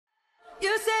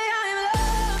You say I am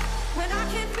loved when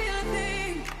I can't feel a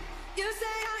thing. You say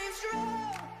I am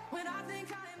strong when I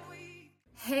think I am weak.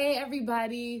 Hey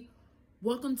everybody,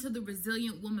 welcome to the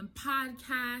Resilient Woman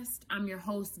Podcast. I'm your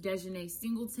host, Dejanay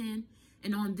Singleton,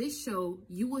 and on this show,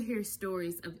 you will hear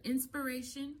stories of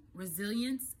inspiration,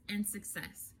 resilience, and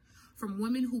success from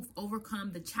women who've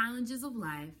overcome the challenges of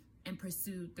life and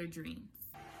pursued their dreams.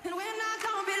 And when I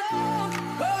don't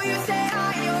belong, oh, you say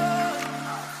I am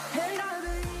yours. And I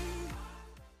believe.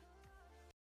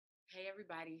 Hey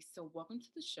everybody, so welcome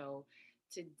to the show.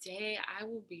 Today I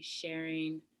will be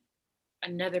sharing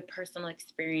another personal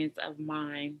experience of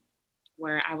mine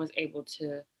where I was able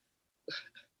to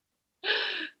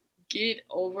get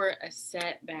over a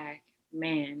setback.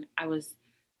 Man, I was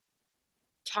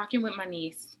talking with my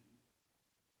niece,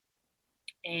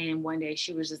 and one day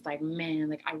she was just like, man,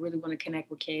 like I really want to connect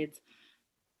with kids.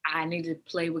 I need to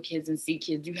play with kids and see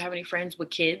kids. Do you have any friends with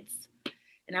kids?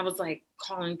 And I was like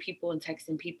calling people and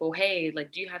texting people, hey,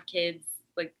 like, do you have kids?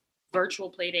 Like, virtual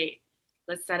play date.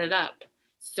 Let's set it up.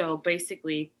 So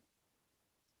basically,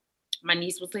 my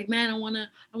niece was like, man, I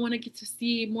wanna get to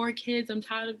see more kids. I'm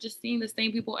tired of just seeing the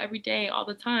same people every day, all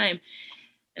the time.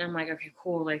 And I'm like, okay,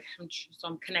 cool. Like, so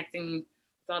I'm connecting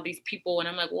with all these people, and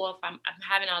I'm like, well, if I'm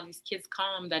having all these kids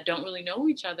come that don't really know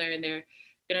each other, and they're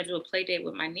gonna do a play date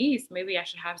with my niece, maybe I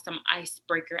should have some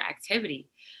icebreaker activity.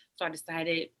 So I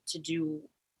decided to do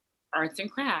arts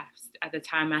and crafts. At the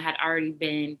time, I had already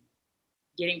been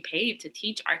getting paid to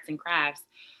teach arts and crafts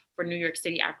for New York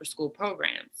City after school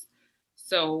programs.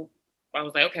 So I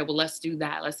was like, okay, well, let's do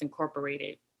that. Let's incorporate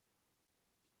it.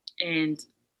 And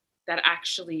that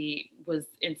actually was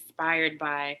inspired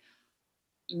by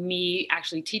me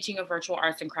actually teaching a virtual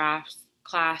arts and crafts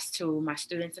class to my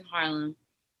students in Harlem,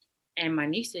 and my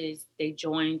nieces, they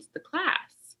joined the class.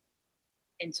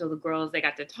 And so the girls, they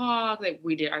got to talk, like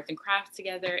we did arts and crafts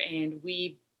together, and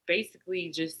we basically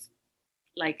just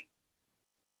like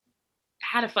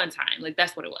had a fun time. Like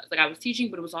that's what it was. Like I was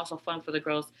teaching, but it was also fun for the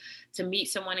girls to meet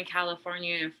someone in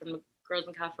California, and from the girls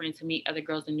in California to meet other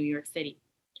girls in New York City.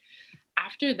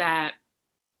 After that,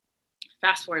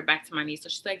 fast forward back to my niece. So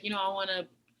she's like, I want to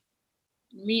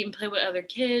meet and play with other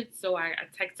kids. So I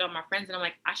texted all my friends, and I'm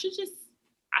like, I should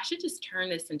just turn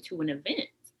this into an event.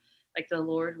 Like the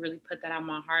Lord really put that on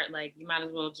my heart. Like you might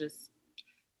as well just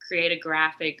create a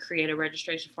graphic, create a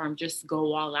registration form, just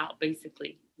go all out,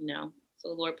 basically. So the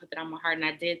Lord put that on my heart, and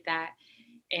I did that.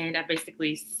 And I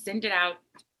basically sent it out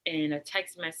in a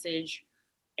text message,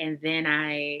 and then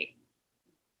I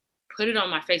put it on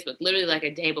my Facebook, literally like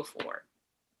a day before.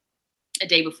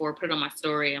 Put it on my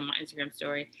story, on my Instagram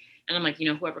story. And I'm like,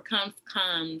 whoever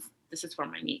comes. This is for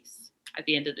my niece at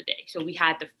the end of the day. So we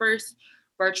had the first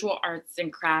virtual arts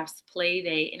and crafts play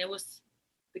day, and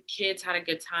the kids had a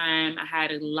good time. I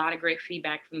had a lot of great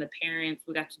feedback from the parents.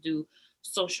 We got to do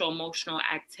social emotional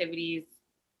activities,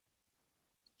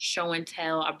 show and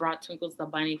tell. I brought Twinkles the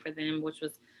bunny for them, which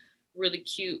was really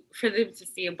cute for them to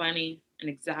see a bunny, an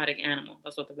exotic animal.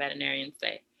 That's what the veterinarians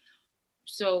say.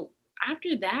 So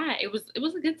after that, it was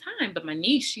a good time. But my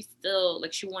niece, she still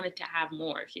like she wanted to have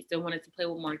more. She still wanted to play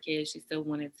with more kids. She still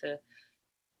wanted to,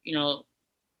 you know,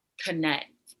 connect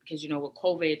because with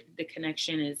COVID, the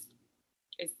connection is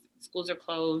schools are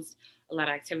closed, a lot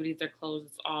of activities are closed.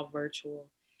 It's all virtual,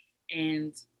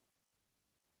 and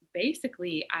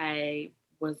basically,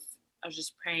 was I was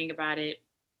just praying about it,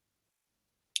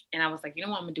 and I was like, what,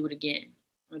 I'm gonna do it again.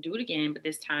 I'm gonna do it again, but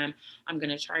this time I'm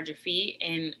gonna charge a fee,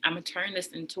 and I'm gonna turn this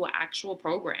into an actual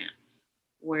program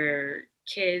where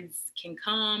kids can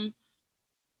come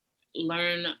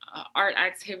learn art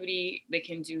activity. They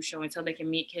can do show and tell. They can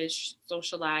meet kids,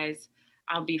 socialize.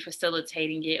 I'll be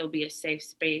facilitating it. It'll be a safe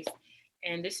space,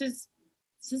 and this is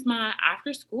my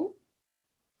after school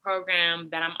program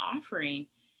that I'm offering.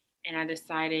 And I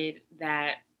decided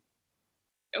that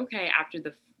okay, after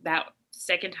that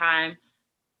second time,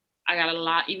 I got a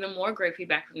lot, even more great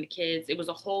feedback from the kids. It was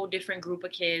a whole different group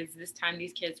of kids. This time,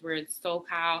 these kids were in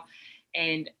SoCal,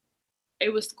 and it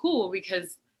was cool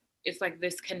because it's like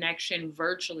this connection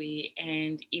virtually.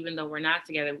 And even though we're not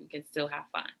together, we can still have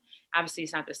fun. Obviously,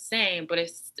 it's not the same, but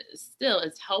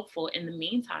it's helpful in the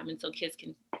meantime until kids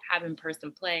can have in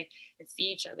person play and see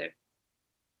each other.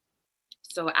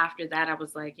 So after that, I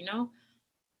was like,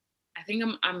 I think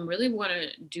I'm really want to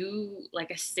do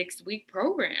like a 6 week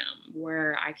program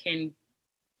where I can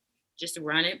just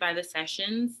run it by the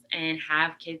sessions and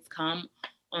have kids come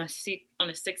on a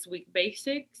 6 week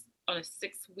basics on a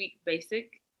 6 week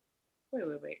basic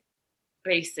wait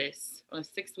basis on a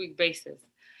 6 week basis,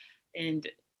 and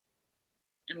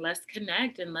let's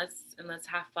connect, and let's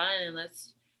have fun, and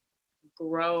let's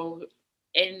grow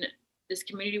in this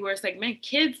community where it's like, man,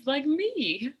 kids like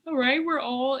me, all right? We're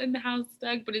all in the house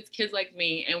stuck, but it's kids like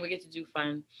me, and we get to do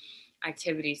fun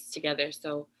activities together.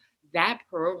 So that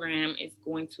program is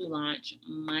going to launch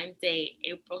Monday,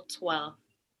 April 12th.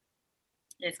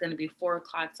 It's going to be 4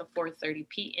 o'clock to 4:30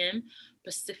 p.m.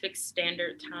 Pacific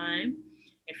Standard Time.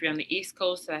 If you're on the East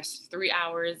Coast, that's 3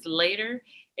 hours later.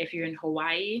 If you're in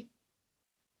Hawaii,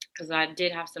 because I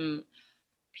did have some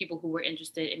people who were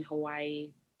interested in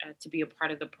Hawaii to be a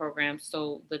part of the program.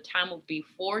 So the time will be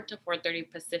 4 to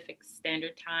 4:30 Pacific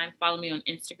Standard Time. Follow me on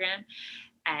Instagram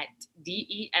at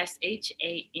DESHANAE.S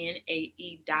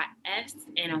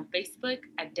and on Facebook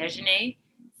at Dejanay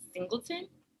Singleton,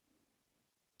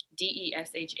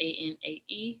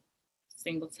 DESHANAE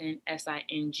Singleton,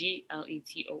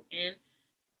 SINGLETON.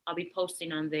 I'll be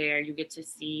posting on there. You get to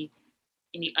see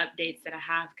any updates that I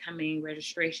have coming,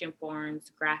 registration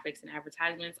forms, graphics, and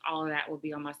advertisements. All of that will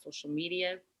be on my social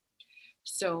media.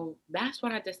 So that's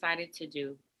what I decided to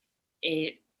do.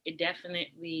 It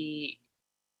definitely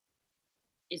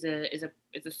is a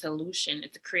solution.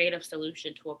 It's a creative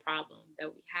solution to a problem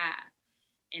that we have.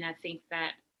 And I think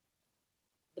that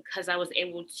because I was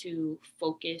able to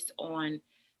focus on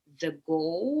the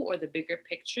goal or the bigger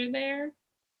picture there,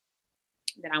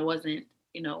 that I wasn't,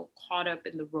 caught up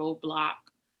in the roadblock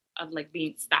of like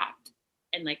being stopped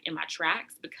and like in my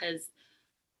tracks because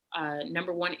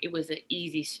number one, it was an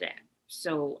easy step.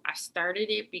 So I started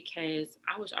it because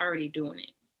I was already doing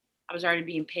it. I was already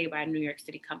being paid by a New York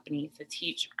City company to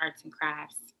teach arts and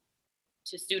crafts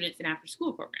to students in after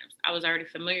school programs. I was already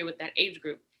familiar with that age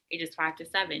group, ages 5 to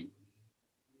 7.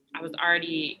 I had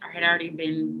already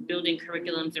been building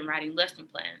curriculums and writing lesson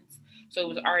plans. So I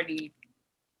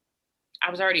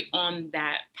was already on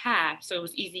that path. So it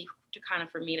was easy to kind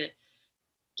of for me to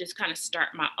just kind of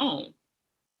start my own.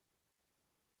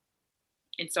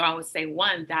 And so I would say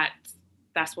one,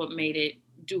 that's what made it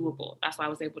doable. That's why I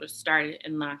was able to start it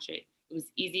and launch it. It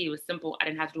was easy, it was simple. I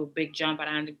didn't have to do a big jump. I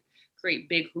didn't have to create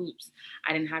big hoops.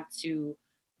 I didn't have to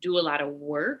do a lot of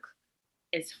work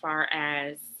as far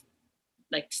as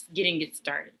like getting it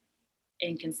started.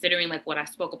 And considering like what I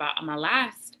spoke about on my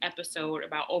last episode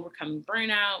about overcoming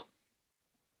burnout,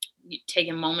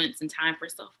 taking moments and time for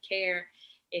self-care,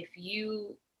 if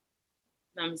you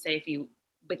let me say if you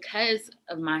because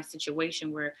of my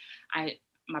situation where I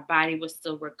my body was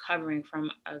still recovering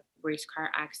from a race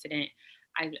car accident,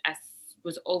 I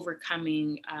was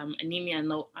overcoming anemia and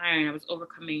low iron. I was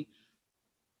overcoming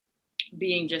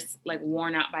being just like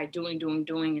worn out by doing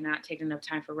and not taking enough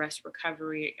time for rest,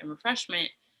 recovery, and refreshment.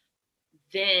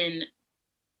 Then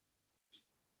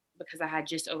because I had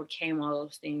just overcame all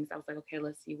those things, I was like, okay,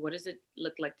 let's see, what does it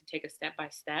look like to take a step by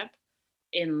step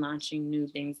in launching new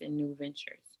things and new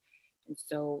ventures. And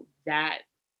so that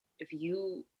if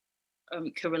you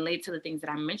could relate to the things that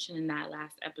I mentioned in that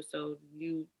last episode,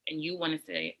 you want to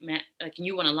say, like,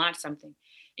 you want to launch something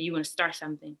and you want to start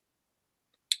something,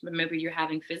 but maybe you're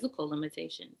having physical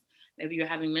limitations, maybe you're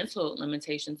having mental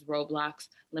limitations, roadblocks,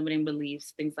 limiting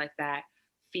beliefs, things like that,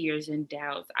 fears and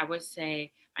doubts. I would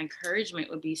say my encouragement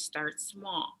would be start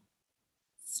small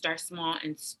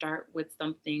and start with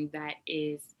something that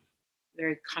is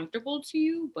very comfortable to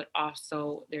you, but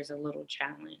also there's a little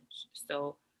challenge.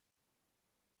 So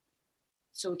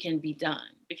it can be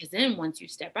done. Because then once you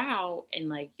step out and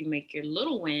like you make your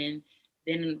little win,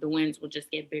 then the wins will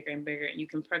just get bigger and bigger and you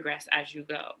can progress as you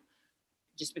go.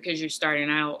 Just because you're starting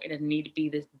out, it doesn't need to be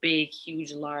this big,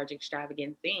 huge, large,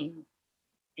 extravagant thing.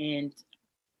 And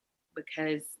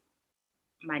because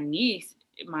my niece,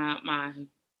 my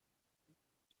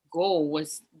goal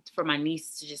was for my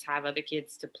niece to just have other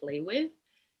kids to play with,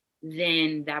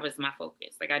 then that was my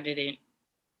focus. Like I didn't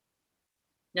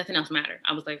nothing else mattered.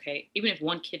 I was like, okay, even if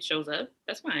one kid shows up,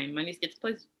 that's fine. My niece gets to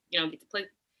play,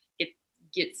 get,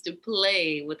 gets to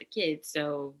play with the kids.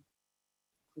 So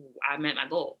I met my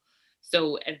goal.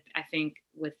 So I think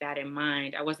with that in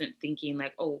mind, I wasn't thinking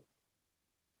like, oh,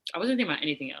 I wasn't thinking about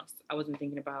anything else. I wasn't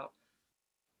thinking about,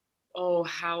 oh,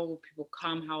 how will people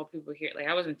come? How will people hear? Like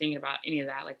I wasn't thinking about any of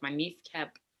that. Like my niece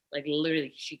kept, like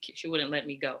literally, she wouldn't let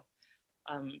me go.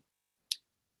 Um,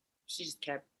 she just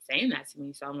kept saying that to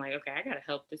me. So I'm like, okay, I gotta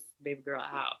help this baby girl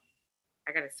out.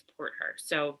 I gotta support her.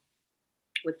 So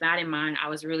with that in mind, I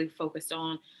was really focused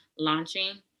on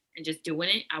launching and just doing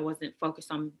it. I wasn't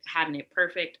focused on having it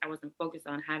perfect. I wasn't focused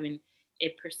on having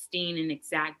it pristine and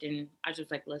exact. And I was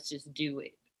just like, let's just do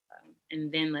it.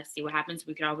 And then let's see what happens.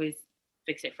 We could always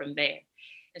fix it from there.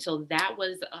 And so that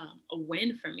was a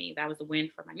win for me. That was a win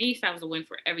for my niece. That was a win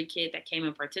for every kid that came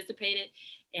and participated.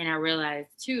 And I realized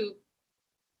too,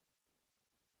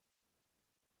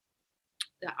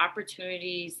 the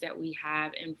opportunities that we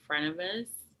have in front of us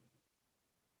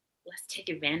let's take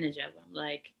advantage of them.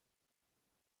 Like,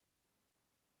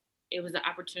 it was an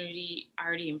opportunity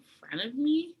already in front of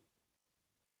me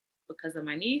because of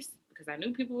my niece, because I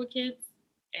knew people with kids,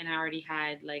 and I already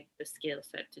had like the skill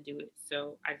set to do it.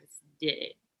 So I just did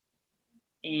it.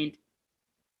 And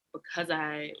because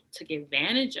I took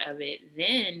advantage of it,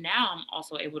 then now I'm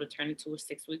also able to turn it to a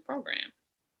 6 week program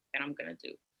that I'm going to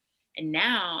do. And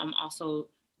now I'm also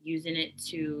using it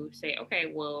to say,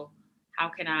 okay, well, how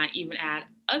can I even add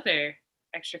other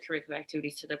extracurricular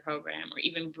activities to the program, or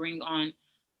even bring on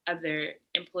other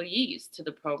employees to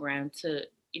the program to,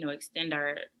 extend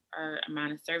our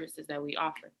amount of services that we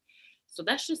offer. So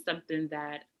that's just something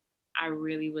that I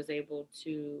really was able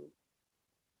to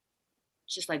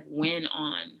just like win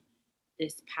on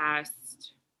this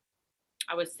past,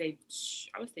 I would say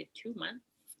 2 months.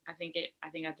 I think I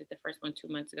did the first one 2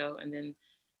 months ago, and then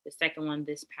the second one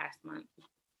this past month.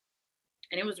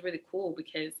 And it was really cool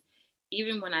because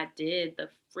even when I did the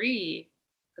free,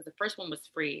 because the first one was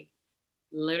free,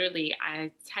 literally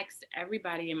I text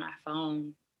everybody in my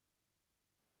phone.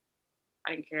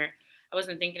 I didn't care. I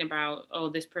wasn't thinking about, oh,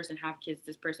 this person have kids,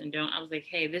 this person don't. I was like,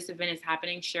 hey, this event is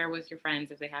happening. Share with your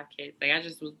friends if they have kids. Like, I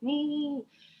just was woo,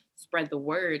 spread the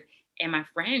word. And my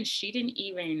friend, she didn't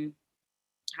even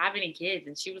have any kids,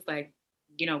 and she was like,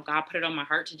 God put it on my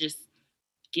heart to just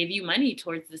give you money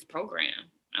towards this program.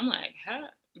 I'm like, huh,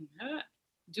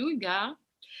 do it, God.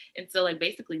 And so, like,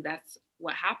 basically, that's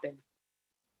what happened.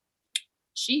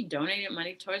 She donated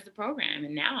money towards the program,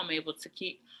 and now I'm able to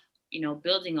keep,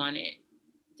 building on it,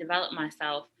 develop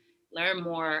myself, learn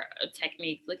more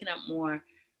techniques, looking up more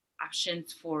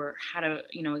options for how to,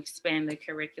 expand the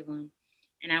curriculum.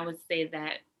 And I would say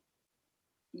that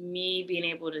me being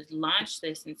able to launch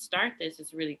this and start this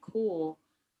is really cool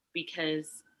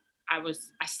because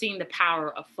I seen the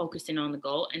power of focusing on the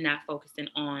goal and not focusing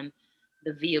on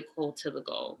the vehicle to the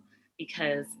goal.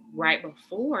 Because right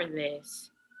before this,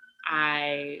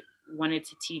 I wanted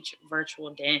to teach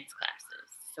virtual dance classes.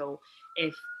 So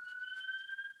if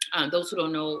those who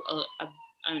don't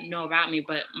know about me,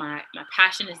 but my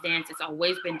passion is dance. It's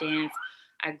always been dance.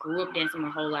 I grew up dancing my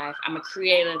whole life. I'm a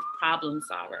creative problem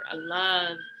solver. I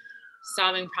love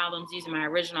solving problems using my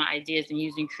original ideas and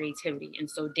using creativity. And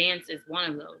so dance is one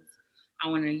of those. I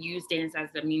want to use dance as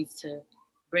a means to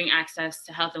bring access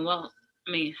to health and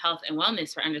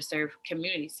wellness for underserved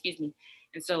communities, excuse me.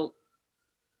 And so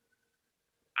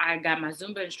I got my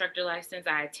Zumba instructor license.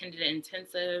 I attended an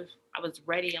intensive. I was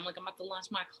ready. I'm like, I'm about to launch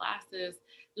my classes.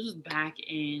 This was back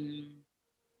in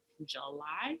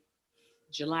July,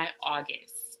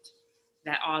 August,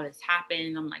 that all this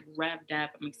happened. I'm like revved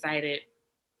up. I'm excited.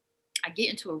 I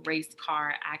get into a race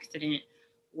car accident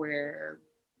where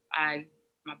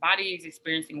my body is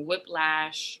experiencing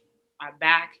whiplash, my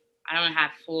back, I don't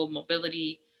have full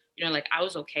mobility. Like, I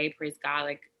was okay, praise God.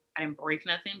 Like, I didn't break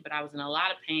nothing, but I was in a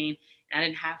lot of pain and I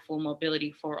didn't have full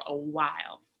mobility for a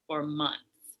while, for months.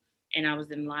 And I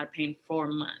was in a lot of pain for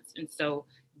months. And so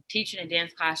teaching a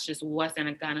dance class just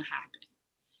wasn't gonna happen.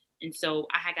 And so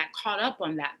I had got caught up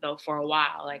on that though for a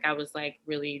while. Like, I was like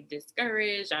really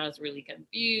discouraged. I was really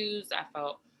confused. I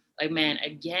felt like, man,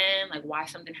 again, like, why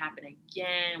something happened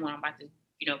again when I'm about to,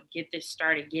 get this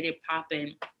started, get it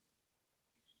popping.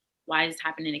 Why is it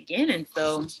happening again? And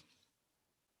so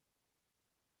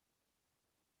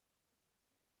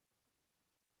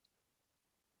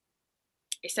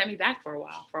it set me back for a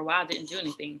while. For a while, I didn't do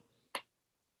anything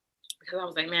because I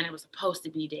was like, man, it was supposed to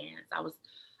be dance. I was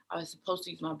supposed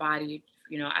to use my body,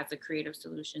 as a creative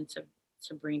solution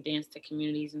to bring dance to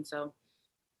communities. And so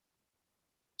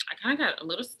I kind of got a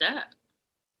little stuck,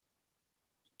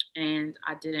 and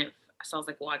I didn't. So I was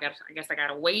like, well, I guess I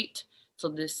gotta wait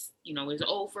till this, is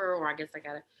over, or I guess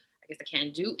I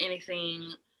can't do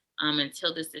anything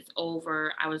until this is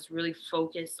over. I was really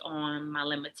focused on my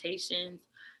limitations.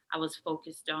 I was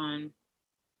focused on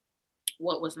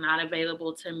what was not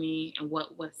available to me and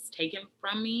what was taken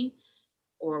from me,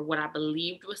 or what I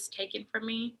believed was taken from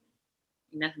me.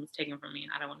 Nothing was taken from me,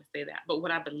 and I don't want to say that, but what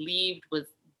I believed was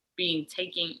being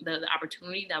taken, the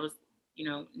opportunity that was,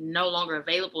 no longer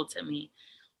available to me.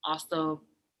 Also,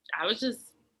 I was just,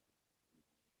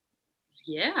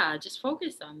 yeah, just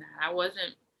focused on that. I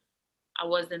wasn't, I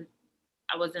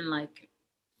wasn't like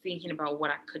thinking about what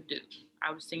I could do.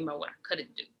 I was thinking about what I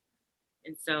couldn't do.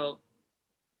 And so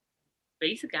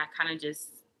basically, I kind of just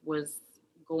was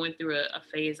going through a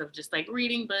phase of just like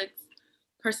reading books,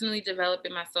 personally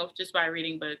developing myself just by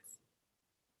reading books.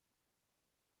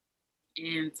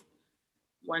 And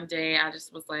one day I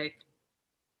just was like,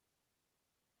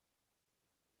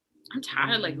 I'm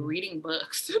tired of like reading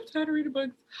books. I'm tired of reading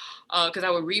books. Because I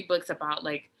would read books about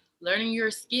like learning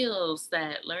your skill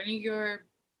set, learning your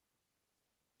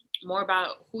more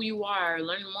about who you are,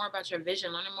 learning more about your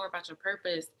vision, learning more about your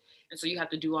purpose. And so you have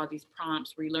to do all these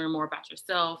prompts where you learn more about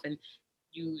yourself and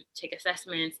you take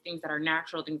assessments, things that are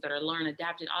natural, things that are learned,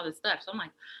 adapted, all this stuff. So I'm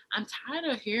like, I'm tired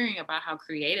of hearing about how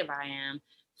creative I am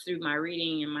through my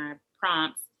reading and my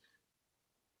prompts.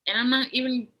 And I'm not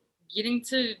even getting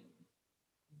to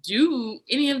do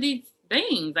any of these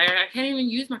things. I can't even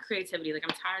use my creativity. Like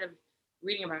I'm tired of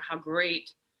reading about how great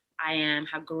I am,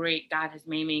 how great God has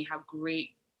made me, how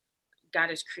great God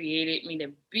has created me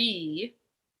to be,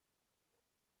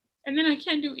 and then I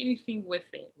can't do anything with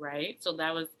it, right? So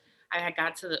that was I had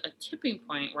got to a tipping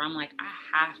point where I'm like, I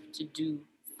have to do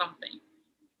something.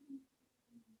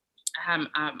 I had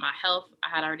my health.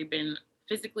 I had already been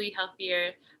physically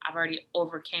healthier. I've already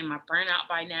overcame my burnout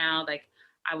by now. Like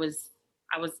I was,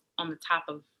 I was on the top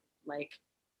of like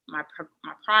my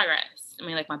progress. I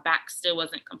mean, like my back still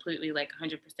wasn't completely like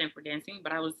 100% for dancing,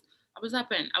 but I was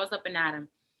up and at 'em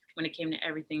when it came to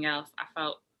everything else. I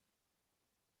felt,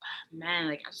 man,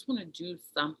 like I just want to do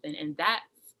something, and that's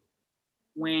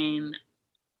when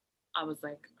I was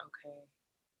like, okay,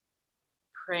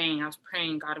 praying. I was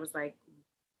praying. God was like,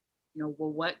 well,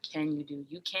 what can you do?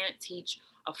 You can't teach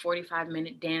a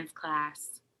 45-minute dance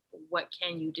class. What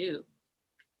can you do?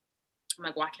 I'm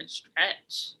like, well, I can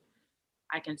stretch.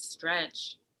 I can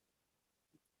stretch.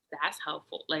 That's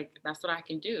helpful. Like, that's what I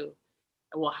can do.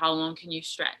 Well, how long can you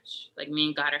stretch? Like, me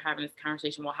and God are having this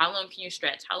conversation. Well, how long can you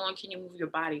stretch? How long can you move your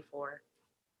body for?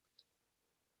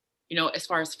 As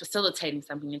far as facilitating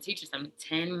something and teaching something,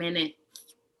 10 minutes.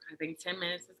 I think 10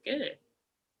 minutes is good.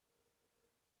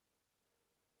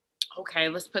 Okay,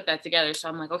 let's put that together. So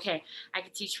I'm like, okay, I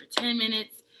can teach for 10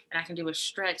 minutes and I can do a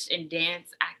stretch and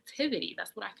dance activity.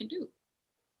 That's what I can do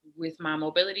with my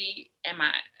mobility and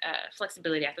my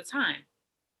flexibility at the time.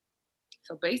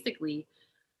 So basically,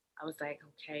 I was like,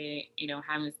 okay,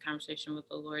 having this conversation with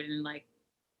the Lord and like,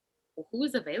 well, who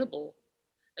is available?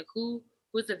 Like who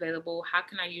is available? How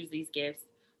can I use these gifts?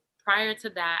 Prior to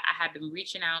that, I had been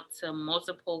reaching out to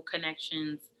multiple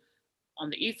connections on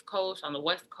the East Coast, on the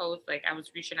West Coast. Like I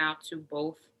was reaching out to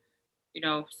both,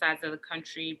 sides of the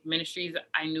country, ministries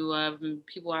I knew of, and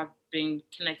people I've been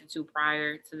connected to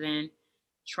prior to then,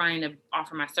 trying to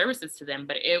offer my services to them.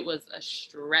 But it was a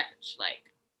stretch.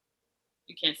 Like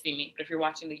you can't see me, but if you're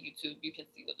watching the YouTube, you can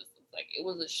see what this looks like. It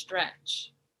was a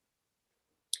stretch.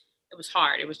 It was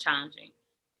hard. It was challenging,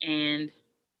 and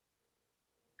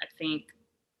I think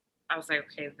I was like,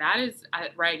 okay,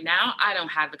 right now. I don't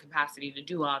have the capacity to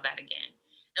do all that again.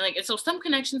 And so some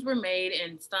connections were made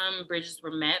and some bridges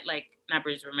were met. Like not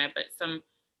bridges were met, but some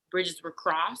bridges were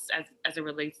crossed as it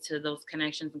relates to those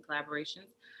connections and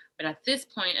collaborations. But at this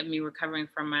point of me recovering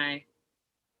from my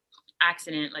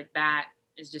accident, like that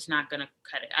is just not gonna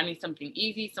cut it. I need something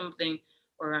easy, something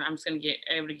where I'm just gonna get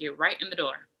able to get right in the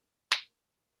door.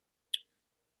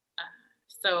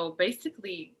 So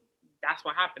basically, that's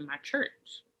what happened. My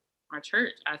church.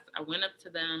 I went up to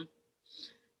them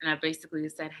and I basically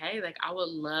said, hey, like I would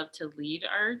love to lead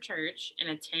our church in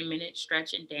a 10-minute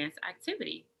stretch and dance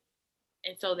activity.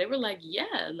 And so they were like,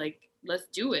 yeah, like let's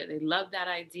do it. They loved that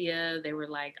idea. They were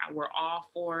like, we're all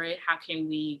for it. How can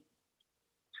we,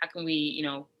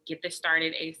 get this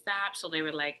started ASAP? So they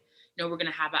were like, we're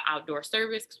gonna have an outdoor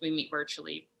service because we meet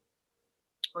virtually.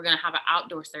 We're gonna have an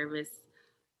outdoor service,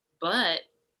 but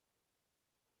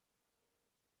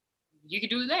you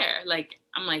could do it there. Like,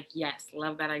 I'm like, yes,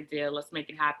 love that idea. Let's make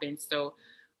it happen. So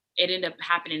it ended up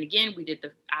happening again. We did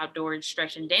the outdoor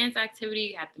stretch and dance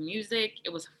activity, had the music.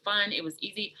 It was fun. It was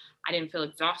easy. I didn't feel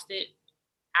exhausted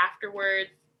afterwards.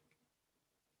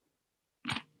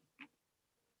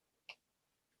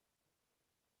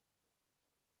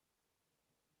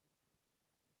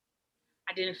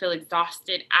 I didn't feel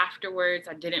exhausted afterwards.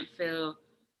 I didn't feel,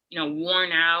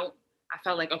 worn out. I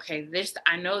felt like, okay,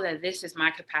 I know that this is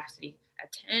my capacity.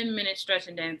 A 10-minute stretch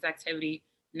and dance activity,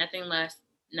 nothing less,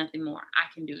 nothing more.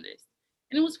 I can do this.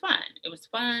 And it was fun. It was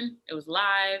fun. It was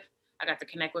live. I got to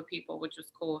connect with people, which was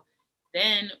cool.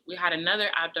 Then we had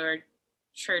another outdoor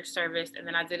church service, and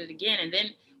then I did it again. And then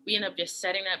we ended up just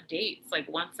setting up dates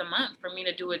like once a month for me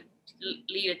to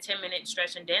lead a 10-minute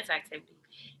stretch and dance activity.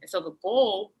 And so the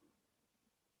goal,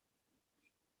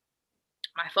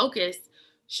 my focus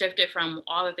shifted from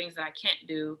all the things that I can't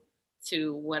do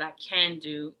to what I can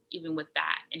do, even with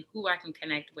that, and who I can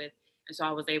connect with. And so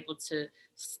I was able to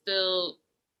still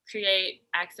create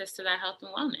access to that health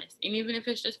and wellness. And even if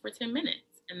it's just for 10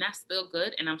 minutes, and that's still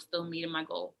good, and I'm still meeting my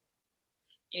goal.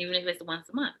 And even if it's once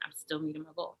a month, I'm still meeting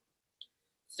my goal.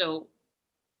 So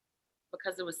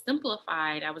because it was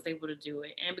simplified, I was able to do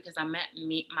it. And because I met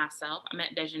me myself, I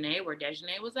met Dejanay where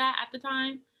Dejanay was at the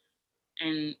time,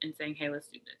 and saying, hey, let's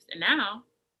do this. And now,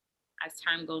 as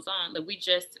time goes on, like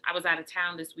I was out of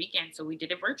town this weekend, so we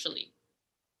did it virtually.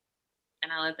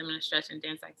 And I led them in a stretch and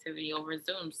dance activity over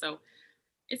Zoom. So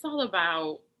it's all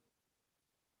about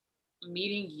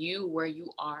meeting you where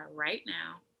you are right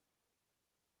now,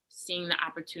 seeing the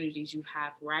opportunities you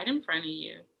have right in front of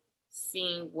you,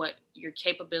 seeing what your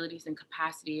capabilities and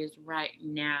capacity is right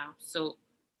now. So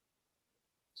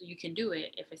you can do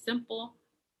it. If it's simple,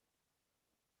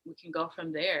 we can go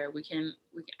from there. We can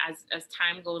as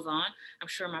time goes on, I'm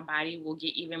sure my body will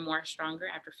get even more stronger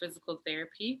after physical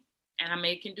therapy, and I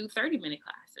may can do 30-minute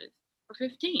classes or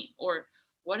 15 or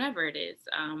whatever it is.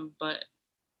 But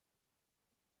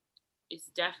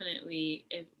it's definitely,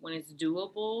 if when it's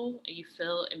doable and you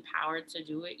feel empowered to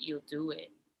do it, you'll do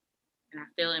it. And I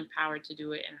feel empowered to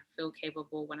do it, and I feel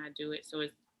capable when I do it. So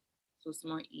it's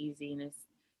more easy, and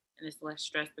it's less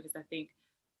stress, because I think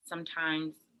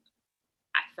sometimes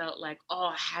I felt like,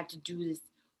 oh, I had to do this.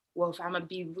 Well, if I'm gonna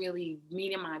be really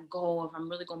meeting my goal, if I'm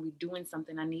really gonna be doing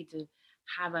something, I need to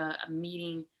have a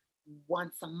meeting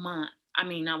once a month. I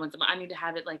mean, not once a month. I need to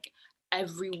have it like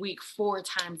every week, 4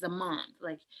 times a month.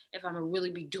 Like if I'm gonna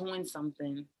really be doing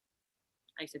something,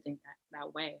 I used to think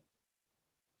that way.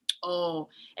 Oh,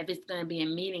 if it's gonna be a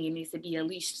meeting, it needs to be at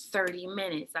least 30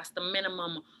 minutes. That's the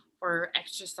minimum for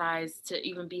exercise to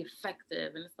even be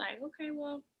effective. And it's like, okay,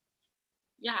 well,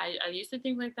 yeah, I used to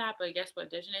think like that, but guess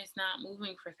what? Dejanae's not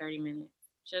moving for 30 minutes.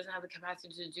 She doesn't have the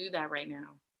capacity to do that right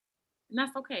now. And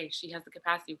that's okay. She has the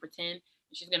capacity for 10, and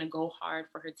she's going to go hard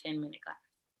for her 10-minute class,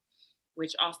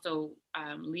 which also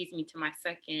leads me to my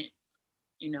second,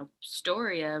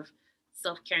 story of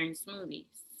self-caring smoothies.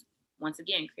 Once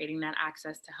again, creating that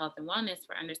access to health and wellness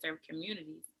for underserved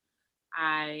communities.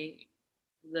 I,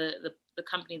 the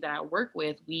company that I work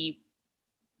with, we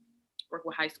work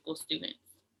with high school students,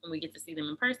 and we get to see them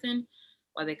in person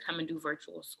while they come and do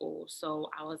virtual school. So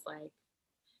I was like,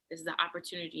 this is the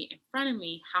opportunity in front of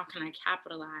me. How can I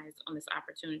capitalize on this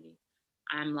opportunity?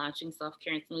 I'm launching Self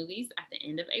Care and Smoothies at the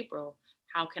end of April.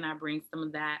 How can I bring some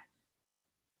of that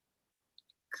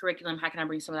curriculum? How can I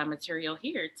bring some of that material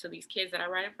here to these kids that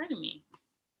are right in front of me?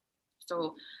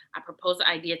 So I proposed the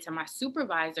idea to my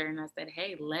supervisor, and I said,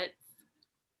 hey,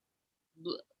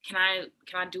 can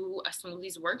I do a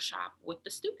smoothies workshop with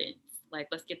the students? Like,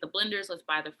 let's get the blenders, let's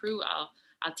buy the fruit.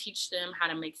 I'll teach them how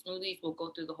to make smoothies. We'll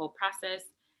go through the whole process.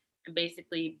 And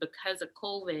basically, because of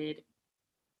COVID,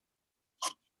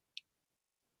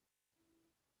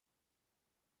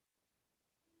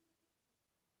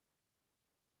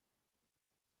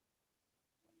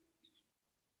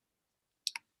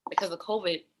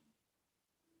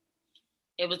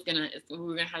 we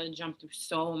were gonna have to jump through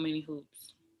so many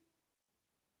hoops.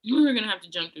 We were gonna have to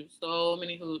jump through so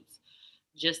many hoops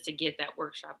just to get that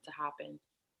workshop to happen.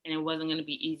 And it wasn't gonna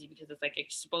be easy because it's like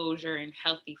exposure and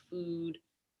healthy food,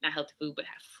 not healthy food, but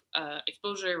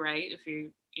exposure, right? If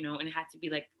and it had to be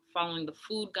like following the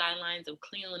food guidelines of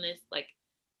cleanliness. Like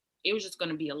it was just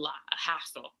gonna be a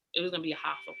hassle. It was gonna be a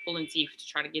hassle, pulling teeth to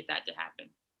try to get that to happen.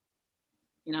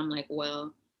 And I'm like,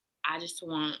 well,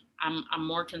 I'm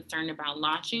more concerned about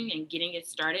launching and getting it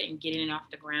started and getting it off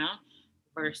the ground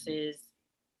versus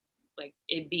like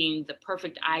it being the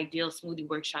perfect ideal smoothie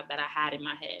workshop that I had in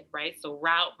my head, right? So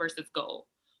route versus goal.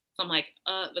 So I'm like,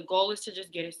 the goal is to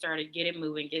just get it started, get it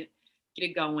moving, get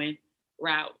it going.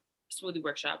 Route, smoothie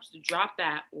workshops, drop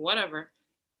that, whatever.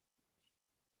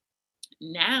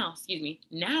 Now, excuse me,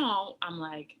 now I'm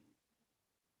like,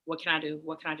 what can I do?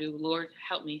 What can I do? Lord,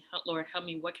 help me. Lord, help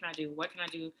me. What can I do? What can I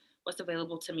do? What's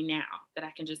available to me now that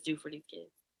I can just do for these kids?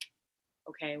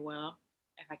 Okay, well,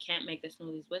 if I can't make the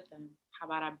smoothies with them, how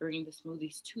about I bring the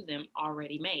smoothies to them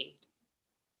already made?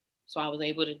 So I was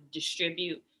able to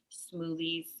distribute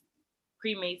smoothies,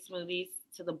 pre-made smoothies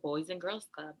to the Boys and Girls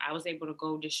Club. I was able to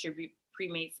go distribute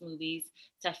pre-made smoothies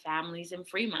to families in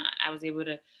Fremont. I was able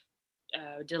to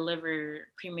deliver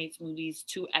pre-made smoothies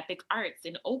to Epic Arts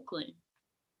in Oakland.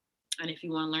 And if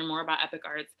you want to learn more about Epic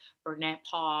Arts, Burnett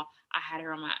Paul, I had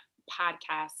her on my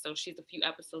podcast. So she's a few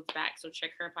episodes back. So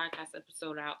check her podcast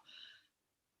episode out.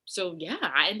 So yeah,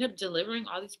 I ended up delivering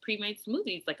all these pre-made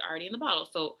smoothies like already in the bottle.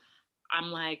 So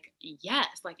I'm like, yes,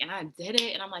 like, and I did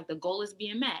it. And I'm like, the goal is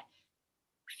being met.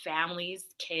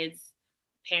 Families, kids,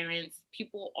 parents,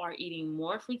 people are eating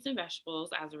more fruits and vegetables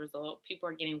as a result. People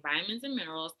are getting vitamins and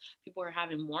minerals. People are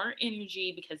having more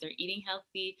energy because they're eating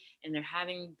healthy and they're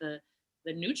having the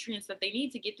nutrients that they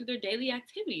need to get through their daily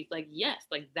activities. Like, yes,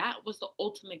 like that was the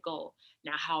ultimate goal.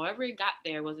 Now, however it got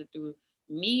there, was it through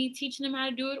me teaching them how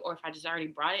to do it, or if I just already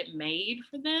brought it made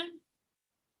for them?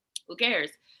 Who cares?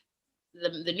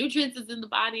 The nutrients is in the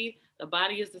body. The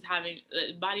body is having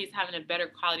a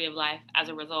better quality of life as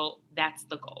a result. That's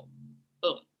the goal.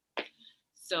 Boom.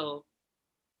 So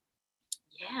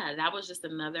yeah, that was just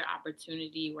another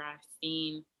opportunity where I've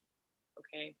seen,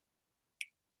 okay,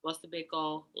 what's the big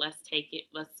goal? Let's take it.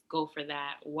 Let's go for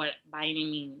that. What by any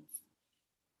means?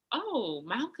 Oh,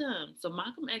 Malcolm. So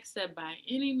Malcolm X said, by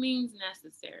any means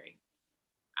necessary.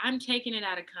 I'm taking it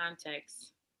out of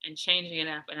context and changing it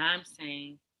up, and I'm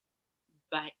saying,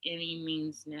 by any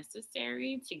means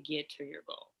necessary to get to your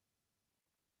goal.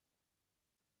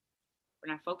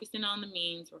 We're not focusing on the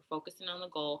means, we're focusing on the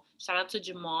goal. Shout out to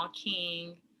Jamal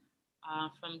King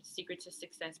from Secret to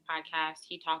Success podcast.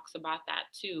 He talks about that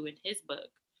too in his book,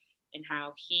 and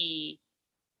how he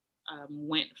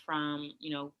went from,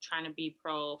 trying to be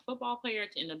pro football player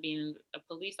to end up being a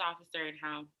police officer, and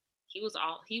how he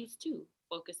was too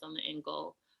focused on the end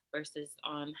goal versus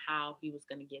on how he was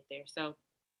going to get there. So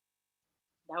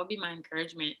that would be my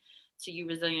encouragement to you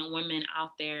resilient women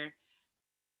out there.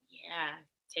 Yeah,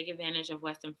 take advantage of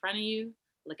what's in front of you.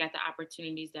 Look at the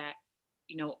opportunities that,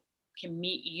 can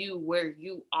meet you where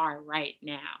you are right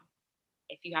now.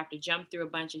 If you have to jump through a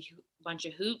bunch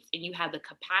of hoops and you have the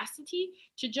capacity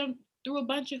to jump through a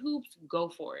bunch of hoops, go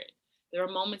for it. There are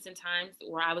moments and times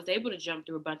where I was able to jump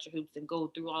through a bunch of hoops and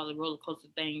go through all the roller coaster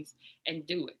things and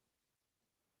do it.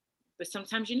 But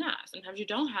sometimes you're not. Sometimes you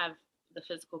don't have the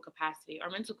physical capacity or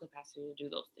mental capacity to do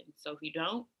those things. So if you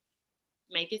don't,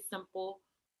 make it simple.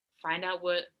 Find out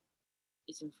what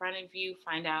is in front of you.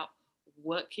 Find out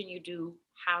what can you do,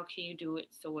 how can you do it,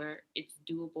 so where it's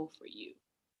doable for you.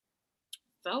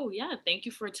 So yeah, thank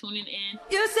you for tuning in.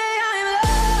 You say I'm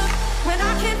loved when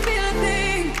I can't feel a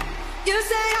thing. You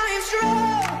say I am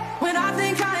strong when I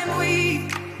think I am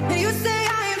weak. And you say